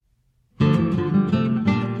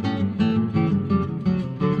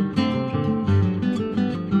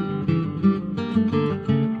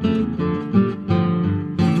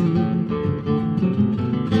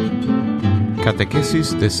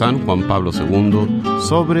Catequesis de San Juan Pablo II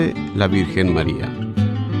sobre la Virgen María.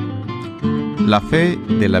 La fe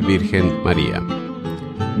de la Virgen María.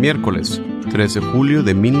 Miércoles 3 de julio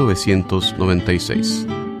de 1996.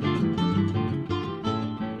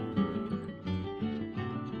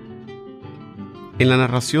 En la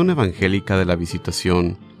narración evangélica de la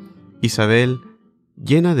visitación, Isabel,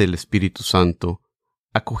 llena del Espíritu Santo,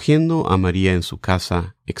 acogiendo a María en su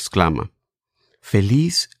casa, exclama: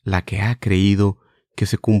 «Feliz la que ha creído que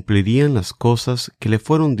se cumplirían las cosas que le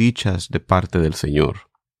fueron dichas de parte del Señor».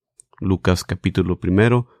 Lucas capítulo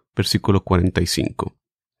 1, versículo 45.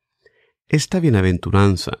 Esta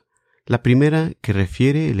bienaventuranza, la primera que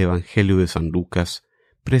refiere el Evangelio de San Lucas,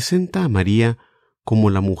 presenta a María como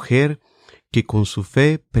la mujer que con su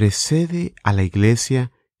fe precede a la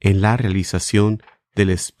Iglesia en la realización del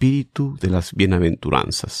espíritu de las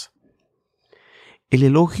bienaventuranzas. El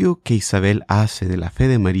elogio que Isabel hace de la fe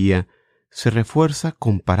de María se refuerza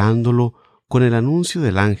comparándolo con el anuncio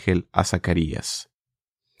del ángel a Zacarías.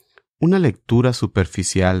 Una lectura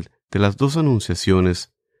superficial de las dos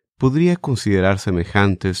anunciaciones podría considerar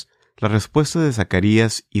semejantes la respuesta de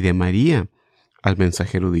Zacarías y de María al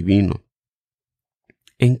mensajero divino.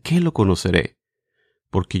 ¿En qué lo conoceré?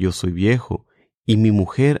 Porque yo soy viejo y mi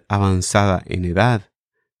mujer avanzada en edad,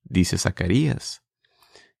 dice Zacarías.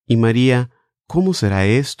 Y María, ¿cómo será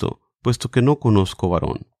esto, puesto que no conozco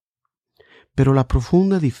varón? Pero la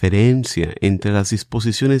profunda diferencia entre las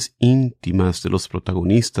disposiciones íntimas de los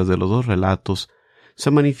protagonistas de los dos relatos se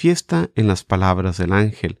manifiesta en las palabras del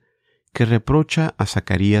ángel, que reprocha a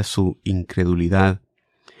Zacarías su incredulidad,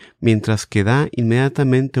 mientras que da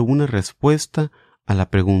inmediatamente una respuesta a la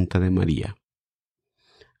pregunta de María.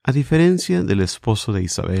 A diferencia del esposo de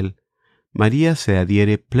Isabel, María se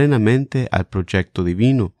adhiere plenamente al proyecto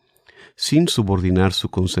divino, sin subordinar su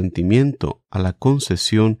consentimiento a la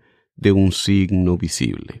concesión de un signo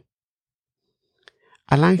visible.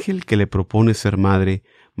 Al ángel que le propone ser madre,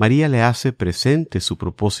 María le hace presente su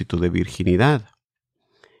propósito de virginidad.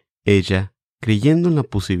 Ella, creyendo en la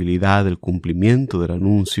posibilidad del cumplimiento del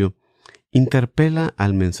anuncio, interpela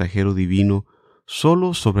al mensajero divino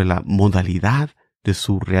solo sobre la modalidad de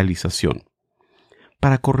su realización,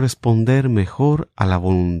 para corresponder mejor a la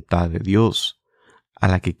voluntad de Dios, a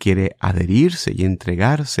la que quiere adherirse y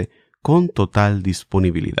entregarse con total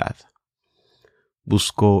disponibilidad.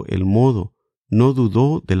 Buscó el modo, no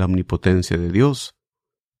dudó de la omnipotencia de Dios,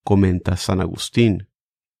 comenta San Agustín.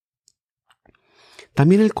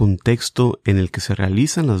 También el contexto en el que se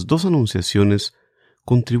realizan las dos anunciaciones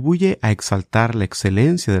contribuye a exaltar la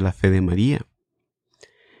excelencia de la fe de María.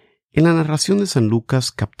 En la narración de San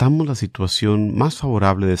Lucas captamos la situación más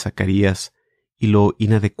favorable de Zacarías y lo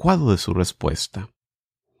inadecuado de su respuesta.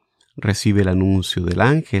 Recibe el anuncio del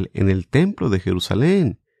ángel en el templo de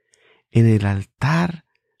Jerusalén, en el altar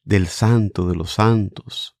del Santo de los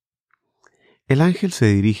Santos. El ángel se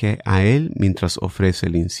dirige a él mientras ofrece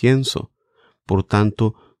el incienso, por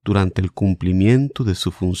tanto, durante el cumplimiento de su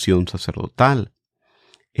función sacerdotal,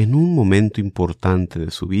 en un momento importante de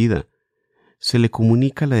su vida, se le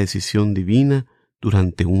comunica la decisión divina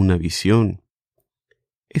durante una visión.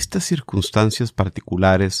 Estas circunstancias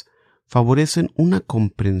particulares favorecen una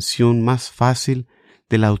comprensión más fácil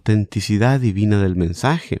de la autenticidad divina del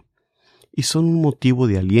mensaje y son un motivo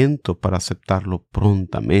de aliento para aceptarlo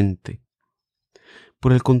prontamente.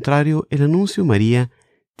 Por el contrario, el anuncio de María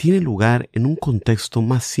tiene lugar en un contexto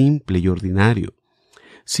más simple y ordinario,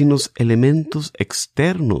 sin los elementos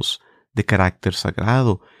externos de carácter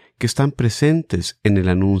sagrado que están presentes en el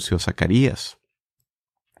anuncio a Zacarías.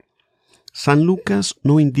 San Lucas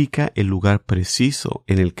no indica el lugar preciso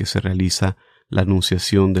en el que se realiza la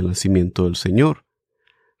anunciación del nacimiento del Señor.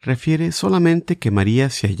 Refiere solamente que María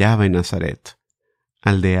se hallaba en Nazaret,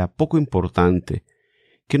 aldea poco importante,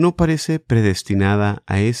 que no parece predestinada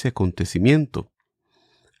a ese acontecimiento.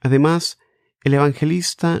 Además, el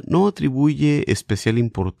evangelista no atribuye especial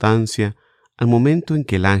importancia al momento en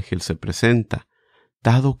que el ángel se presenta,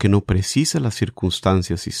 dado que no precisa las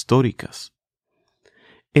circunstancias históricas.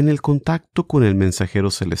 En el contacto con el mensajero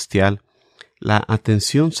celestial, la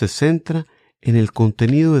atención se centra en el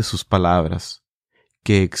contenido de sus palabras,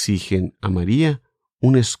 que exigen a María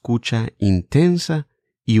una escucha intensa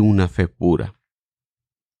y una fe pura.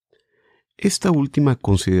 Esta última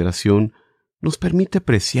consideración nos permite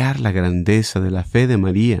apreciar la grandeza de la fe de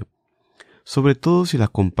María, sobre todo si la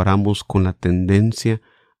comparamos con la tendencia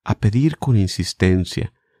a pedir con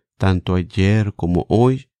insistencia, tanto ayer como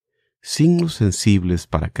hoy, signos sensibles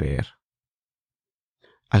para creer.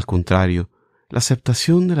 Al contrario, la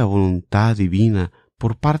aceptación de la voluntad divina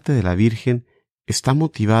por parte de la Virgen está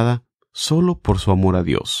motivada solo por su amor a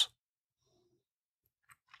Dios.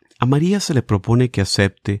 A María se le propone que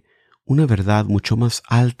acepte una verdad mucho más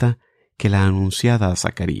alta que la anunciada a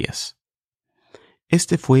Zacarías.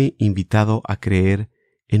 Este fue invitado a creer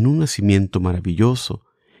en un nacimiento maravilloso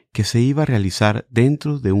que se iba a realizar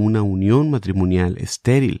dentro de una unión matrimonial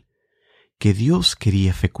estéril que Dios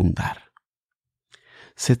quería fecundar.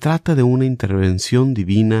 Se trata de una intervención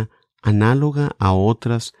divina análoga a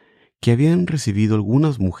otras que habían recibido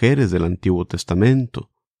algunas mujeres del Antiguo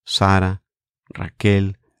Testamento: Sara,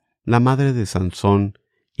 Raquel, la madre de Sansón,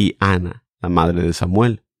 y Ana, la madre de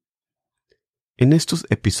Samuel. En estos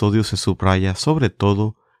episodios se subraya sobre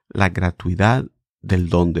todo la gratuidad del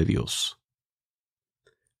don de Dios.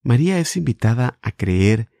 María es invitada a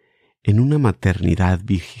creer en una maternidad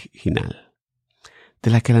virginal,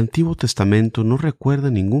 de la que el Antiguo Testamento no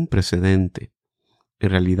recuerda ningún precedente.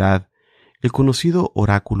 En realidad, el conocido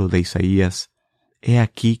oráculo de Isaías: «He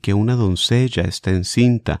aquí que una doncella está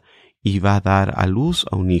encinta y va a dar a luz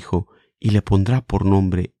a un hijo, y le pondrá por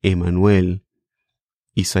nombre Emmanuel»,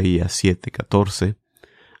 Isaías 7:14,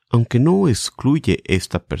 aunque no excluye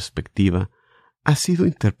esta perspectiva, ha sido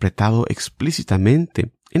interpretado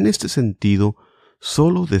explícitamente en este sentido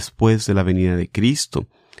solo después de la venida de Cristo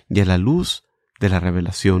y a la luz de la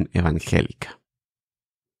revelación evangélica.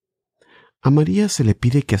 A María se le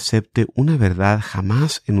pide que acepte una verdad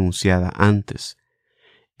jamás enunciada antes.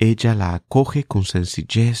 Ella la acoge con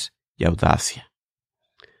sencillez y audacia.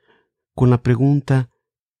 Con la pregunta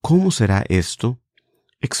 «¿Cómo será esto?»,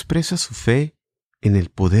 expresa su fe en el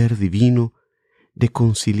poder divino de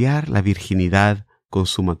conciliar la virginidad con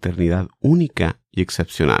su maternidad única y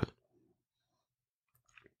excepcional.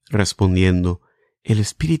 Respondiendo: «El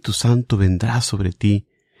Espíritu Santo vendrá sobre ti,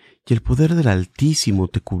 y el poder del Altísimo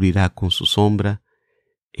te cubrirá con su sombra»,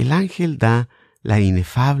 el ángel da la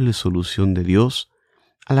inefable solución de Dios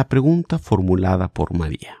a la pregunta formulada por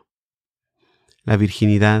María. La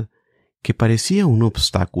virginidad, que parecía un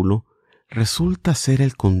obstáculo, resulta ser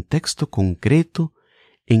el contexto concreto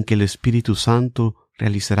en que el Espíritu Santo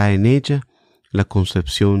realizará en ella la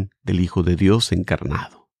concepción del Hijo de Dios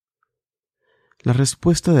encarnado. La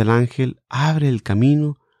respuesta del ángel abre el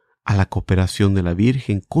camino a la cooperación de la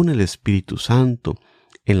Virgen con el Espíritu Santo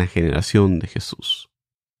en la generación de Jesús.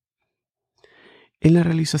 En la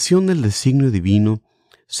realización del designio divino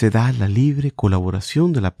se da la libre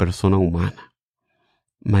colaboración de la persona humana.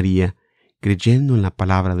 María, creyendo en la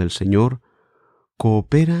palabra del Señor,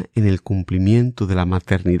 coopera en el cumplimiento de la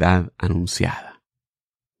maternidad anunciada.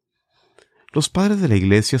 Los padres de la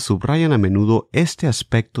Iglesia subrayan a menudo este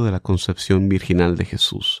aspecto de la concepción virginal de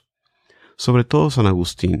Jesús, sobre todo San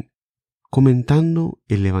Agustín, comentando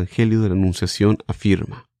el Evangelio de la Anunciación,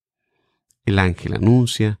 afirma: «El ángel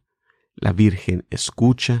anuncia, la Virgen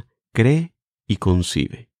escucha, cree y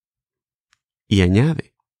concibe». Y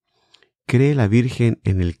añade: «Cree la Virgen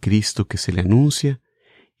en el Cristo que se le anuncia,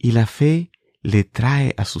 y la fe le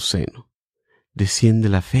trae a su seno. Desciende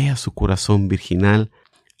la fe a su corazón virginal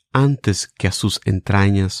antes que a sus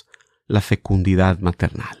entrañas la fecundidad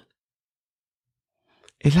maternal».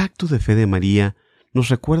 El acto de fe de María nos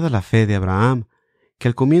recuerda la fe de Abraham, que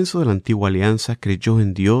al comienzo de la antigua alianza creyó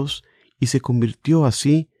en Dios y se convirtió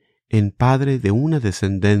así en padre de una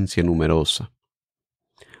descendencia numerosa.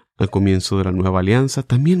 Al comienzo de la nueva alianza,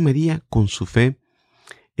 también María, con su fe,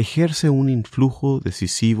 ejerce un influjo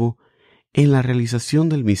decisivo en la realización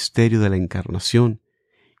del misterio de la Encarnación,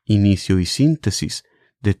 inicio y síntesis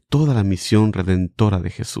de toda la misión redentora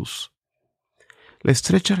de Jesús. La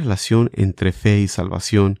estrecha relación entre fe y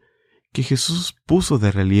salvación que Jesús puso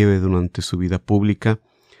de relieve durante su vida pública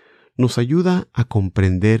nos ayuda a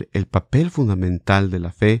comprender el papel fundamental de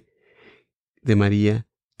la fe de María,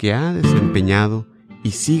 que ha desempeñado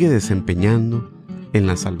y sigue desempeñando en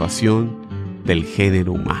la salvación del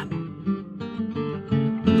género humano.